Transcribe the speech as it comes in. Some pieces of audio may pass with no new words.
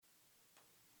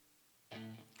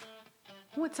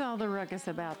What's all the ruckus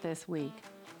about this week?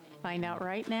 Find out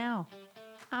right now.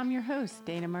 I'm your host,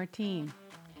 Dana Martine.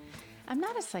 I'm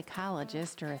not a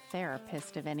psychologist or a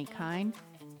therapist of any kind,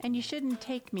 and you shouldn't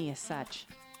take me as such.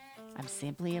 I'm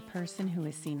simply a person who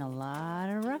has seen a lot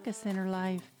of ruckus in her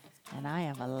life, and I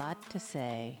have a lot to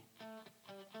say.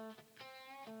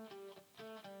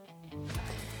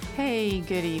 Hey,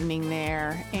 good evening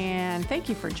there, and thank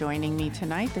you for joining me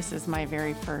tonight. This is my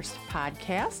very first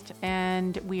podcast,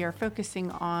 and we are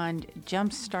focusing on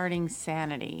Starting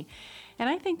Sanity. And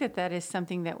I think that is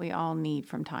something that we all need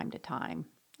from time to time,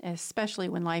 especially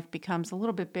when life becomes a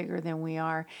little bit bigger than we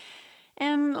are.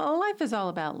 And life is all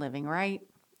about living, right?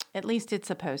 At least it's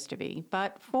supposed to be.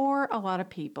 But for a lot of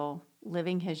people,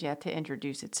 living has yet to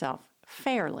introduce itself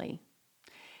fairly.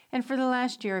 And for the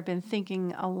last year, I've been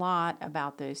thinking a lot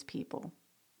about those people,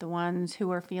 the ones who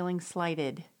are feeling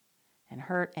slighted and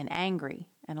hurt and angry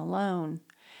and alone,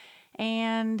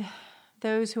 and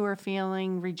those who are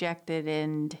feeling rejected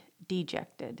and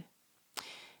dejected,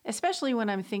 especially when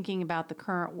I'm thinking about the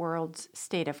current world's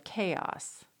state of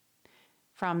chaos,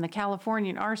 from the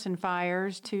Californian arson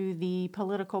fires to the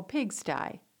political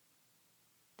pigsty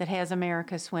that has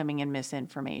America swimming in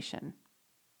misinformation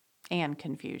and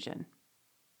confusion.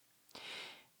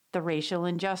 The racial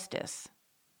injustice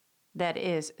that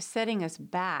is setting us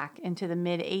back into the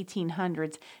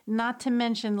mid-1800s, not to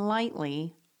mention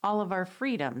lightly all of our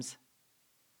freedoms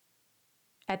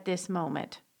at this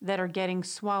moment that are getting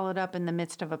swallowed up in the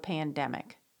midst of a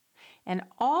pandemic. And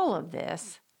all of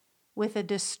this with a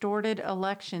distorted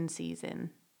election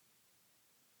season.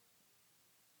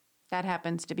 That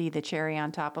happens to be the cherry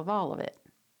on top of all of it.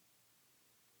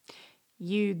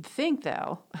 You'd think,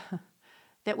 though,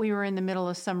 that we were in the middle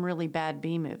of some really bad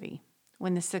B-movie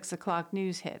when the 6 o'clock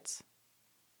news hits.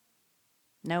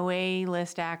 No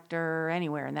A-list actor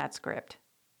anywhere in that script.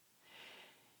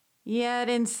 Yet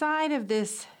inside of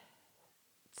this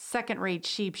second-rate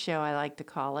sheep show, I like to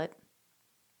call it,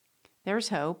 there's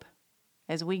hope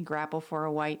as we grapple for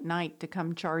a white knight to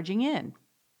come charging in.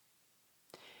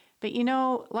 But you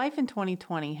know, life in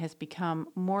 2020 has become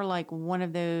more like one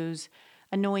of those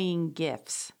annoying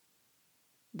GIFs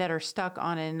that are stuck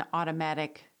on an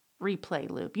automatic replay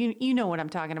loop. You know what I'm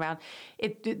talking about.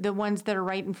 The ones that are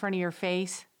right in front of your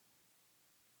face.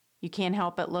 You can't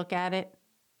help but look at it.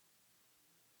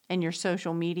 And your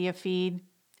social media feed.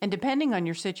 And depending on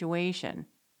your situation,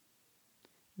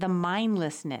 the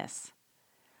mindlessness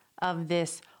of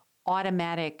this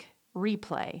automatic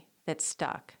replay that's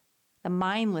stuck, the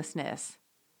mindlessness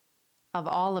of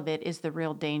all of it is the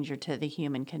real danger to the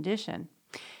human condition.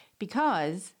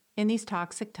 Because in these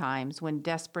toxic times, when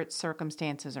desperate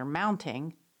circumstances are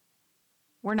mounting,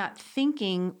 we're not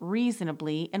thinking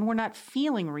reasonably and we're not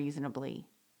feeling reasonably.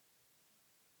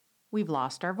 We've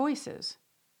lost our voices.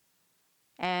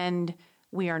 And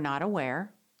we are not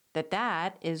aware that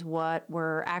that is what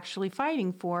we're actually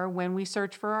fighting for when we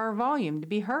search for our volume to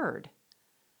be heard.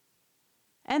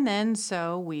 And then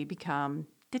so we become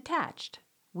detached.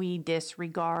 We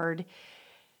disregard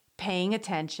paying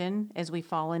attention as we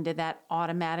fall into that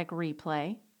automatic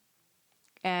replay.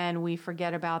 And we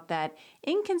forget about that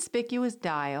inconspicuous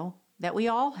dial that we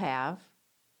all have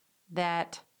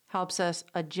that helps us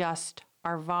adjust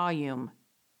our volume.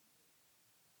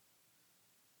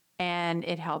 And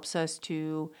it helps us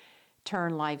to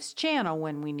turn life's channel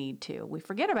when we need to. We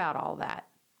forget about all that.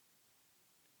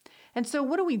 And so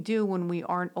what do we do when we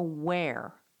aren't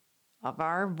aware of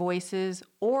our voices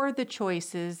or the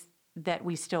choices that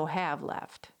we still have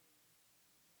left?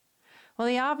 Well,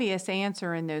 the obvious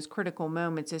answer in those critical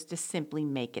moments is to simply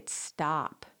make it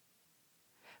stop.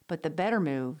 But the better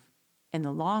move in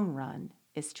the long run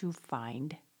is to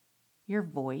find your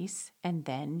voice and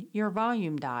then your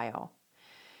volume dial.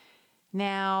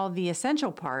 Now, the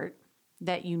essential part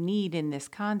that you need in this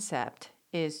concept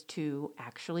is to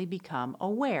actually become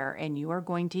aware, and you are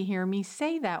going to hear me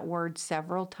say that word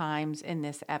several times in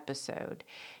this episode.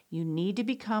 You need to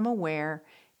become aware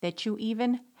that you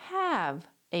even have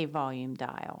a volume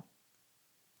dial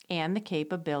and the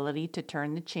capability to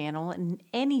turn the channel in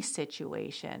any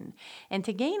situation. And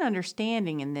to gain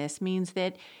understanding in this means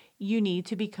that you need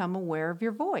to become aware of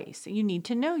your voice. You need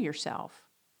to know yourself.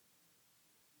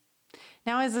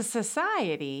 Now, as a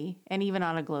society, and even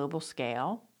on a global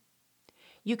scale,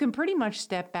 you can pretty much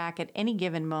step back at any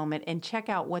given moment and check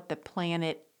out what the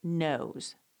planet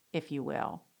knows, if you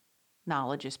will.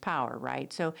 Knowledge is power,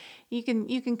 right? So you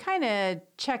can kind of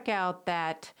check out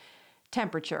that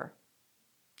temperature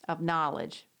of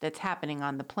knowledge that's happening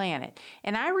on the planet.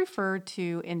 And I refer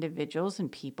to individuals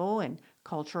and people and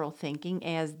cultural thinking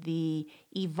as the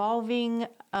evolving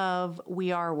of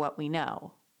we are what we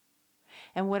know.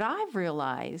 And what I've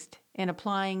realized in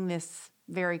applying this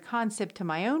very concept to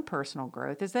my own personal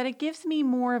growth is that it gives me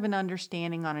more of an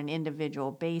understanding on an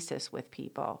individual basis with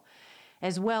people,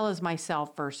 as well as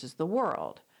myself versus the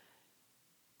world.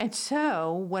 And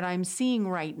so what I'm seeing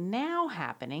right now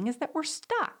happening is that we're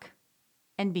stuck.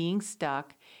 And being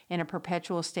stuck in a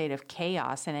perpetual state of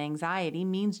chaos and anxiety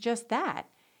means just that.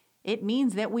 It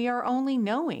means that we are only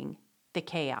knowing the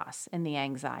chaos and the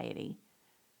anxiety.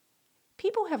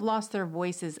 People have lost their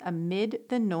voices amid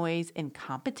the noise and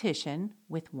competition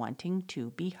with wanting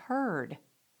to be heard.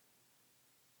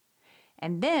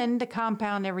 And then, to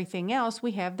compound everything else,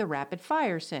 we have the rapid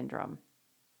fire syndrome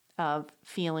of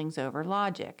feelings over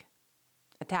logic,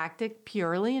 a tactic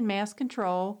purely in mass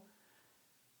control.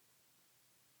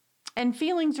 And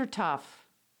feelings are tough.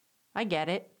 I get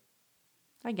it.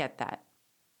 I get that.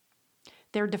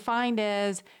 They're defined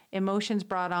as emotions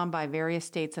brought on by various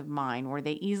states of mind where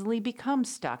they easily become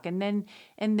stuck and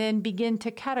then begin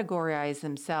to categorize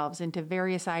themselves into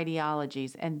various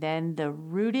ideologies, and then the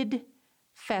rooted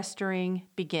festering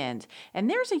begins. And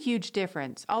there's a huge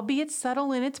difference, albeit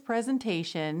subtle in its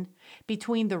presentation,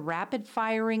 between the rapid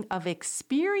firing of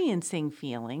experiencing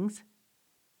feelings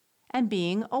and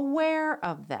being aware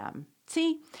of them.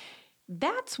 See,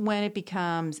 that's when it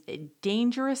becomes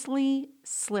dangerously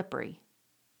slippery.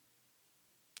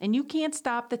 And you can't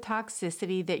stop the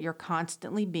toxicity that you're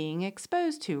constantly being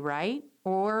exposed to, right?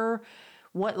 Or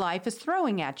what life is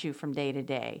throwing at you from day to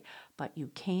day. But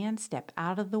you can step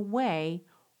out of the way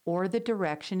or the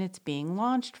direction it's being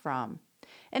launched from.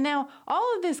 And now,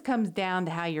 all of this comes down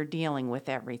to how you're dealing with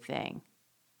everything.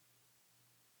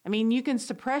 I mean, you can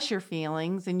suppress your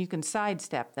feelings and you can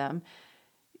sidestep them.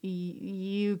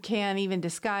 You can even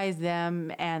disguise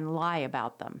them and lie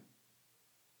about them.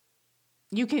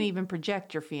 You can even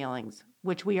project your feelings,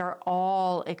 which we are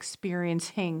all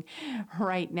experiencing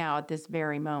right now at this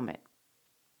very moment.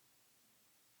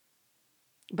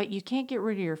 But you can't get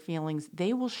rid of your feelings.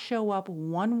 They will show up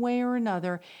one way or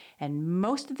another, and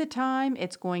most of the time,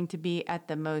 it's going to be at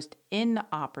the most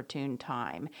inopportune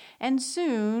time. And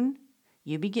soon,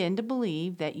 you begin to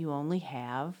believe that you only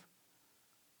have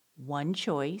one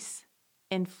choice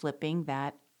in flipping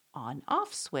that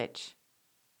on-off switch.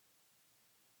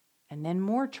 And then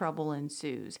more trouble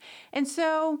ensues. And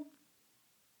so,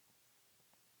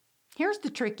 here's the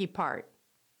tricky part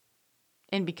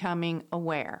in becoming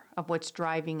aware of what's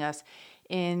driving us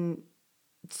in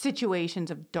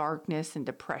situations of darkness and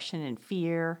depression and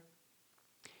fear.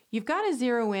 You've got to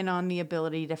zero in on the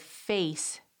ability to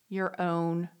face your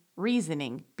own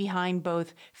reasoning behind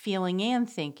both feeling and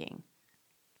thinking,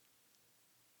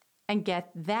 and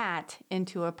get that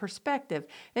into a perspective.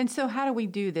 And so how do we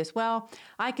do this? Well,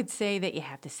 I could say that you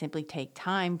have to simply take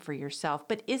time for yourself,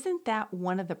 but isn't that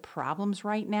one of the problems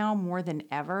right now more than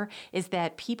ever, is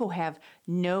that people have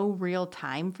no real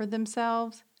time for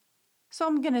themselves? So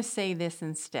I'm going to say this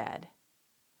instead.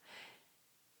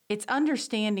 It's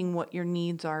understanding what your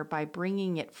needs are by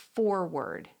bringing it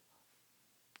forward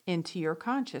into your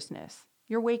consciousness,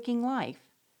 your waking life.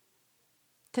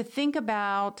 To think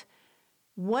about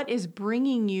what is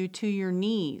bringing you to your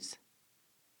knees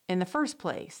in the first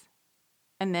place,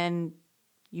 and then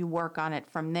you work on it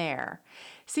from there.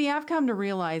 See, I've come to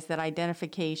realize that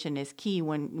identification is key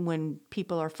when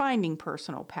people are finding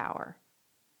personal power,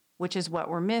 which is what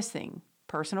we're missing,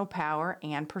 personal power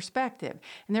and perspective.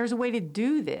 And there's a way to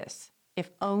do this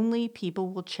if only people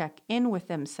will check in with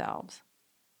themselves.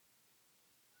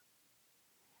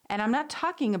 And I'm not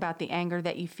talking about the anger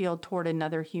that you feel toward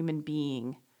another human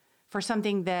being for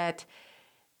something that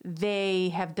they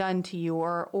have done to you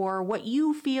or what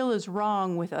you feel is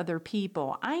wrong with other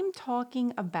people. I'm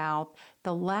talking about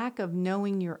the lack of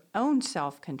knowing your own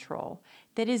self-control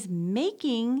that is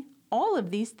making all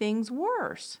of these things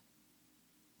worse.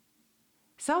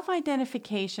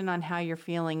 Self-identification on how you're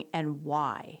feeling and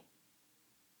why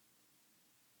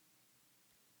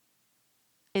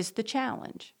is the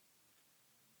challenge.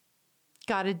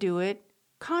 Got to do it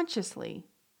consciously.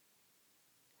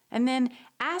 And then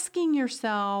asking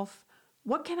yourself,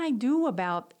 what can I do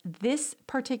about this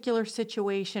particular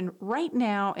situation right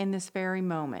now in this very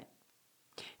moment?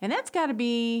 And that's got to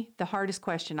be the hardest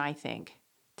question, I think,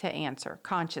 to answer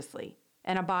consciously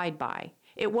and abide by.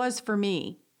 It was for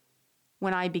me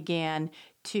when I began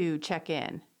to check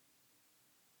in.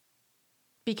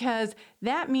 Because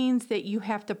that means that you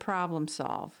have to problem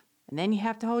solve, and then you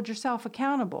have to hold yourself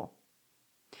accountable.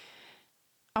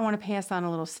 I want to pass on a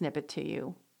little snippet to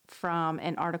you from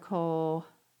an article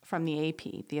from the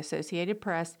AP, the Associated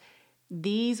Press.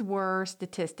 These were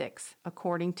statistics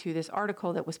according to this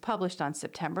article that was published on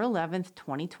September 11th,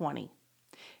 2020.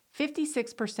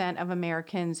 56% of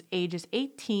Americans ages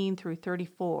 18 through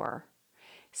 34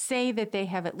 say that they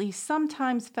have at least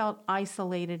sometimes felt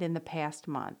isolated in the past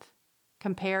month,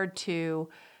 compared to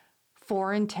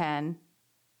 4 in 10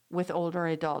 with older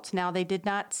adults. Now, they did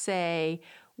not say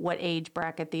what age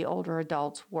bracket the older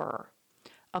adults were.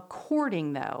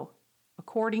 According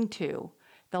to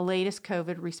the latest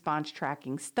COVID response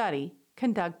tracking study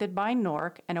conducted by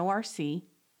NORC and ORC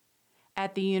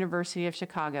at the University of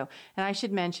Chicago. And I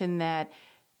should mention that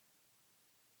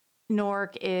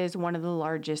NORC is one of the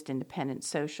largest independent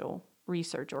social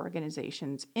research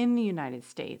organizations in the United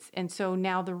States. And so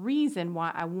now the reason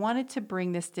why I wanted to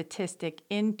bring this statistic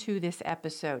into this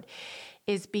episode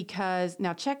is because,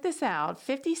 now check this out,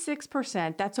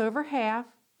 56%, that's over half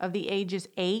of the ages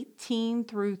 18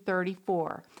 through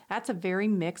 34. That's a very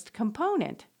mixed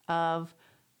component of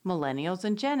millennials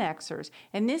and Gen Xers.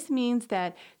 And this means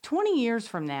that 20 years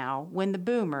from now, when the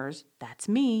boomers, that's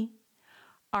me,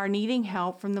 are needing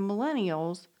help from the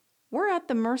millennials, we're at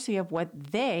the mercy of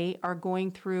what they are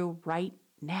going through right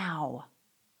now.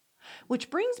 Which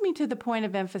brings me to the point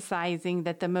of emphasizing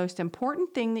that the most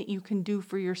important thing that you can do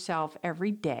for yourself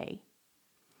every day,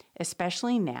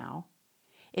 especially now,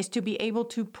 is to be able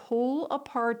to pull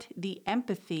apart the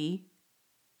empathy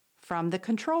from the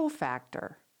control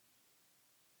factor.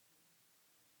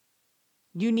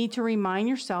 You need to remind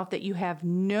yourself that you have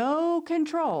no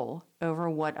control over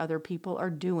what other people are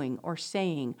doing or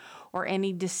saying or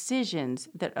any decisions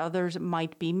that others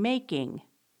might be making.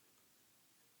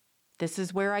 This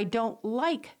is where I don't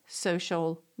like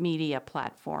social media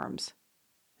platforms.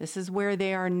 This is where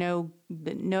they are no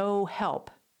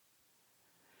help.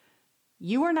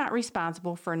 You are not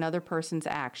responsible for another person's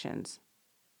actions.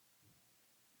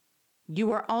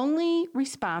 You are only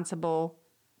responsible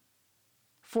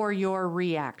for your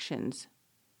reactions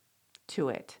to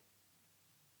it.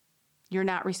 You're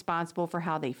not responsible for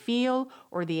how they feel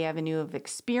or the avenue of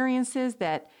experiences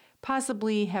that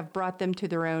possibly have brought them to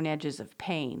their own edges of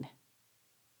pain.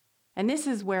 And this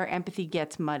is where empathy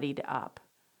gets muddied up.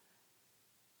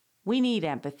 We need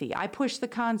empathy. I push the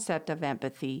concept of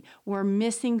empathy. We're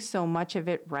missing so much of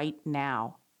it right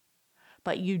now.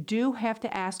 But you do have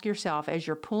to ask yourself, as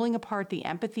you're pulling apart the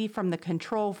empathy from the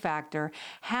control factor,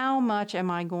 how much am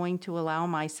I going to allow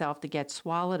myself to get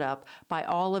swallowed up by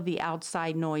all of the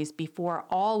outside noise before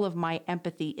all of my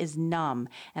empathy is numb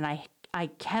and I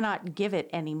cannot give it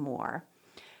anymore?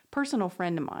 Personal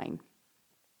friend of mine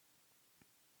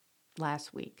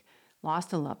last week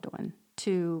lost a loved one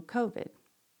to COVID.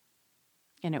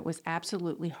 And it was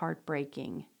absolutely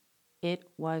heartbreaking. It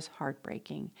was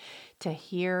heartbreaking to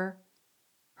hear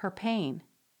her pain.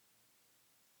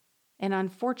 And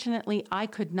unfortunately, I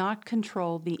could not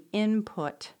control the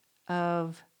input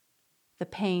of the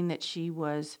pain that she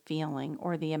was feeling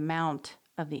or the amount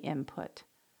of the input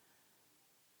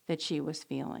that she was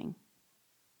feeling.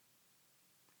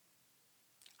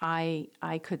 I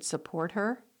could support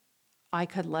her. I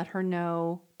could let her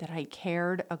know that I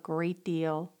cared a great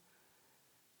deal.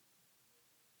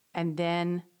 And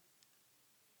then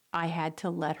I had to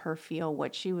let her feel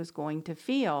what she was going to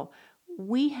feel.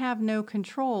 We have no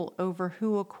control over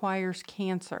who acquires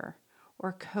cancer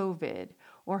or COVID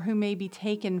or who may be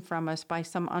taken from us by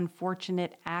some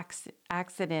unfortunate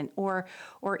accident or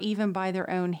even by their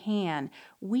own hand.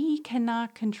 We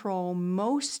cannot control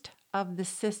most of the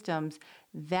systems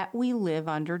that we live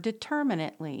under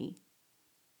determinately.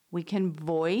 We can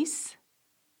voice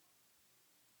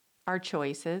our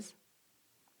choices.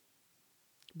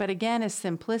 But again, as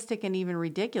simplistic and even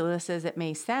ridiculous as it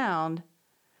may sound,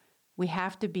 we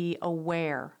have to be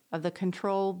aware of the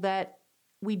control that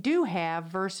we do have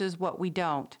versus what we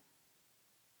don't.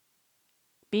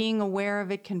 Being aware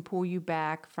of it can pull you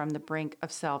back from the brink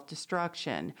of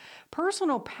self-destruction.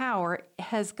 Personal power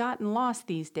has gotten lost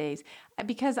these days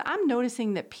because I'm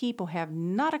noticing that people have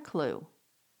not a clue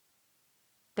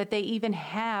that they even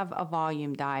have a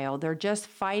volume dial. They're just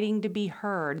fighting to be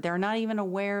heard. They're not even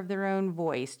aware of their own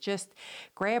voice. Just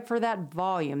grab for that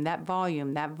volume, that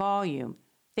volume, that volume.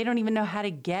 They don't even know how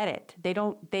to get it.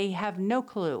 They have no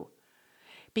clue.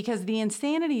 Because the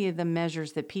insanity of the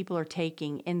measures that people are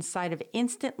taking inside of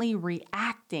instantly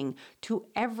reacting to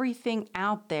everything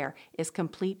out there is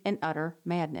complete and utter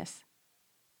madness.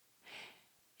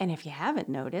 And if you haven't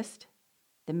noticed,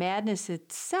 the madness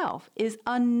itself is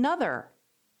another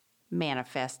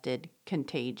manifested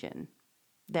contagion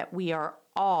that we are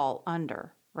all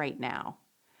under right now.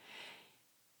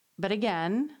 But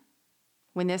again,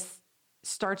 when this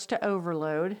starts to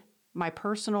overload, my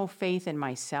personal faith in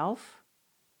myself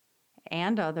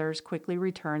and others quickly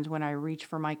returns when I reach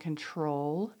for my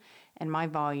control and my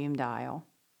volume dial.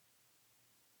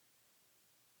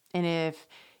 And if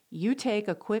you take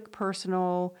a quick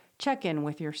personal check-in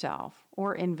with yourself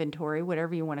or inventory,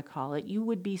 whatever you want to call it, you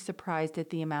would be surprised at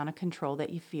the amount of control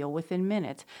that you feel within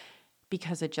minutes,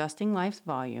 because adjusting life's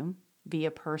volume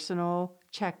via personal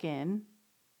check-in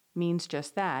means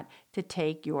just that, to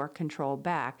take your control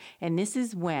back. And this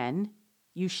is when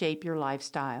you shape your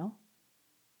lifestyle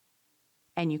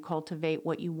and you cultivate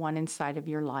what you want inside of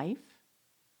your life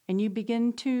and you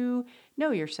begin to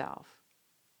know yourself.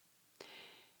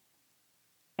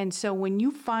 And so when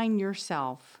you find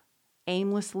yourself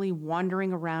aimlessly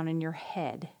wandering around in your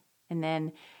head and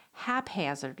then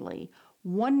haphazardly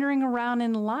wandering around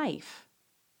in life,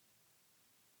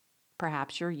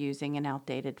 perhaps you're using an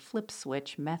outdated flip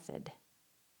switch method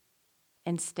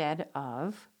instead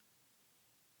of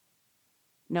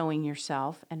knowing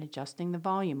yourself and adjusting the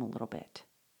volume a little bit.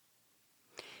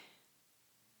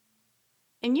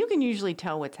 And you can usually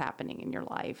tell what's happening in your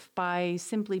life by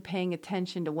simply paying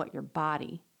attention to what your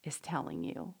body is telling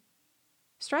you.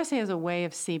 Stress has a way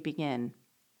of seeping in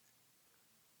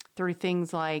through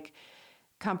things like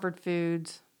comfort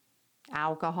foods,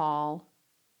 alcohol,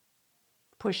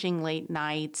 pushing late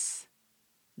nights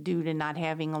due to not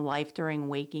having a life during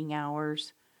waking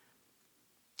hours,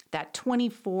 that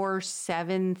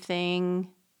 24/7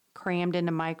 thing crammed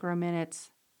into micro minutes.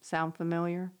 Sound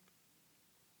familiar?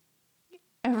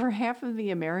 Over half of the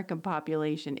American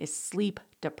population is sleep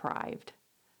deprived.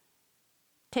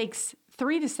 Takes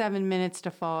 3 to 7 minutes to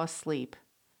fall asleep,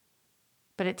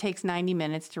 but it takes 90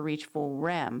 minutes to reach full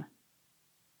REM.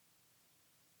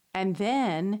 And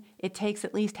then it takes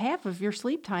at least half of your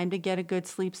sleep time to get a good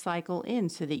sleep cycle in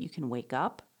so that you can wake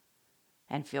up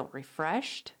and feel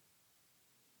refreshed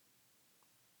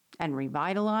and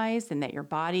revitalized, and that your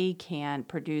body can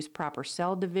produce proper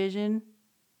cell division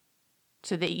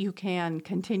so that you can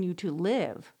continue to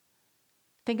live.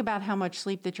 Think about how much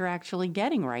sleep that you're actually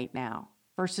getting right now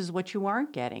versus what you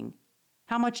aren't getting.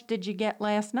 How much did you get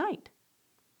last night?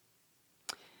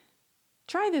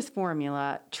 Try this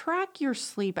formula. Track your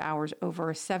sleep hours over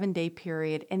a 7-day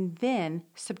period and then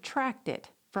subtract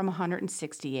it from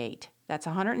 168. That's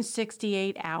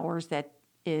 168 hours that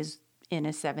is in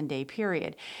a 7-day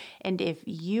period. And if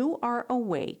you are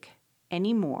awake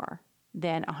any more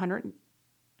than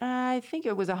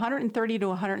 130 to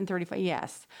 135,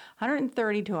 yes,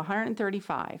 130 to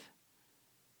 135,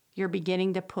 you're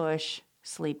beginning to push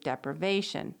sleep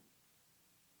deprivation.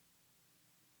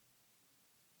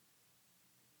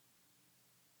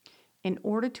 In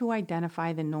order to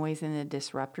identify the noise and the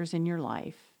disruptors in your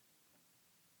life,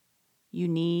 you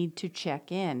need to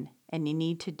check in, and you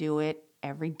need to do it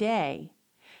every day,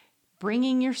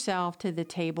 bringing yourself to the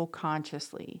table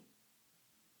consciously.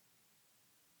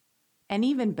 And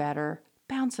even better,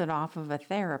 bounce it off of a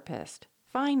therapist.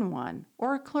 Find one,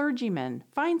 or a clergyman.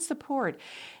 Find support.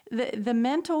 The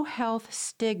mental health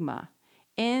stigma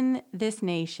in this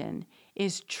nation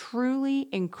is truly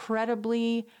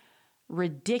incredibly,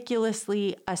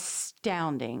 ridiculously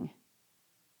astounding.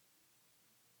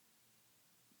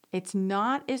 It's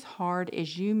not as hard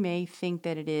as you may think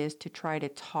that it is to try to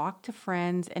talk to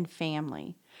friends and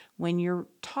family when you're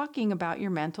talking about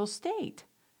your mental state.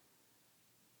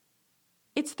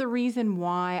 It's the reason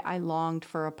why I longed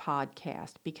for a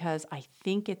podcast, because I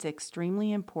think it's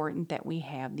extremely important that we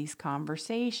have these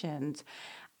conversations.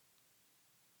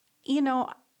 You know,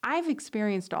 I've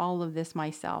experienced all of this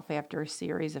myself after a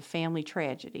series of family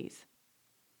tragedies.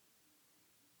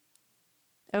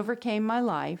 Overcame my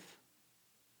life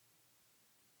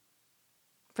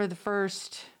for the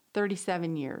first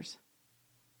 37 years.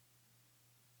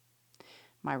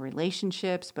 My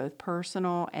relationships, both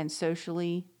personal and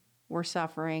socially, were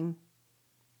suffering,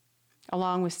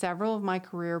 along with several of my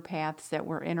career paths that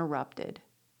were interrupted.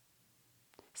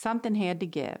 Something had to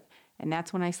give, and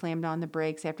that's when I slammed on the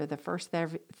brakes after the first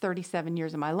 37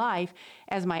 years of my life,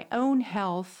 as my own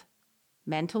health,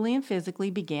 mentally and physically,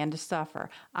 began to suffer.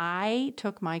 I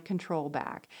took my control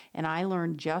back, and I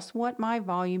learned just what my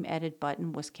volume edit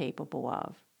button was capable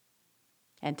of.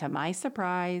 And to my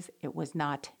surprise, it was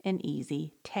not an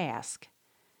easy task.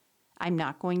 I'm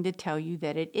not going to tell you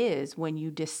that it is when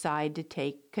you decide to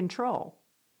take control.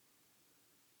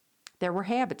 There were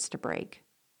habits to break,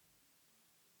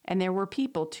 and there were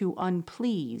people to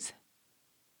unplease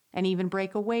and even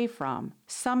break away from.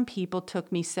 Some people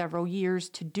took me several years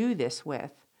to do this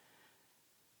with,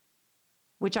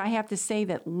 which I have to say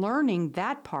that learning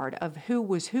that part of who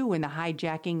was who in the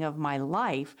hijacking of my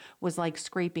life was like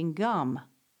scraping gum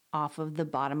off of the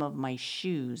bottom of my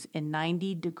shoes in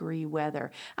 90-degree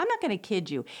weather. I'm not going to kid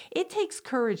you. It takes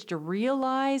courage to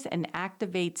realize and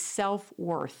activate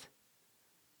self-worth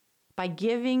by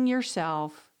giving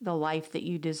yourself the life that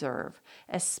you deserve,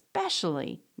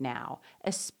 especially now,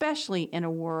 especially in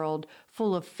a world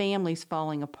full of families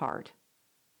falling apart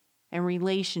and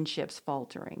relationships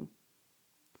faltering,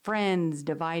 friends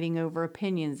dividing over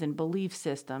opinions and belief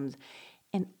systems,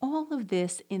 and all of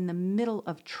this in the middle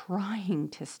of trying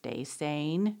to stay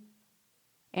sane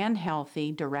and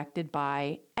healthy, directed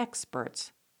by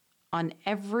experts on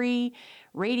every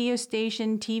radio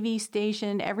station, TV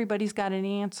station. Everybody's got an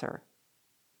answer.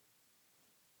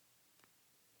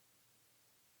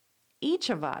 Each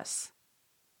of us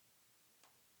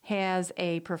has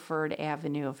a preferred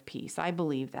avenue of peace. I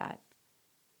believe that.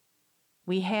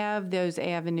 We have those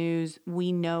avenues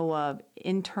we know of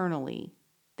internally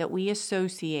that we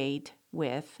associate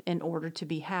with in order to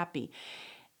be happy.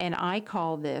 And I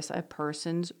call this a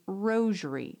person's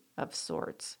rosary of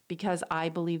sorts, because I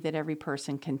believe that every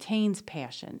person contains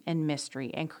passion and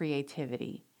mystery and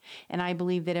creativity. And I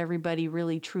believe that everybody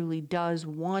really truly does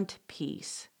want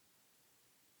peace.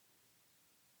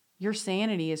 Your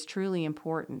sanity is truly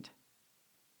important.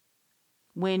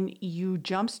 When you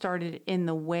jump-started in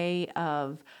the way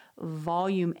of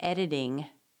volume editing,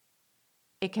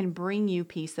 it can bring you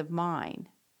peace of mind.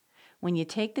 When you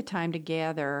take the time to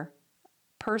gather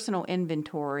personal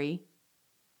inventory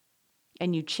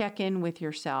and you check in with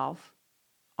yourself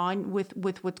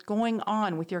with what's going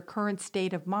on with your current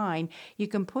state of mind, you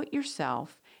can put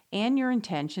yourself and your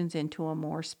intentions into a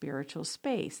more spiritual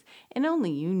space. And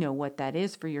only you know what that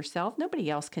is for yourself.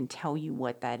 Nobody else can tell you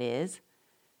what that is.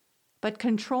 But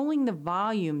controlling the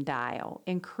volume dial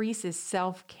increases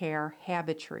self-care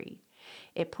habitry.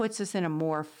 It puts us in a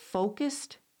more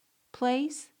focused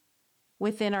place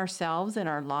within ourselves and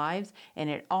our lives, and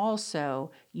it also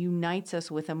unites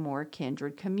us with a more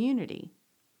kindred community.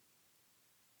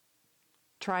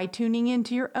 Try tuning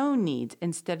into your own needs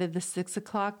instead of the 6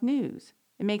 o'clock news,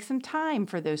 and make some time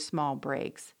for those small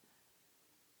breaks.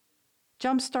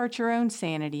 Jumpstart your own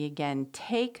sanity again.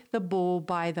 Take the bull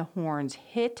by the horns.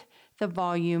 Hit the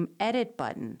volume edit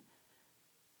button.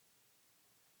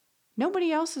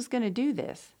 Nobody else is going to do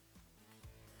this.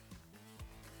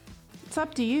 It's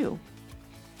up to you.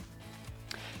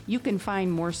 You can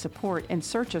find more support in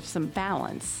search of some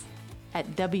balance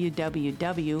at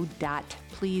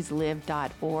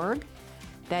www.pleaselive.org.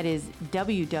 That is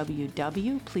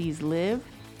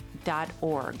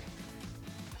www.pleaselive.org.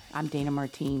 I'm Dana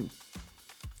Martine.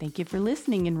 Thank you for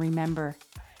listening, and remember,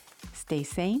 stay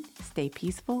sane, stay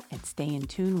peaceful, and stay in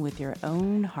tune with your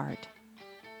own heart.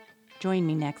 Join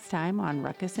me next time on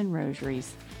Ruckus and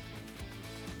Rosaries.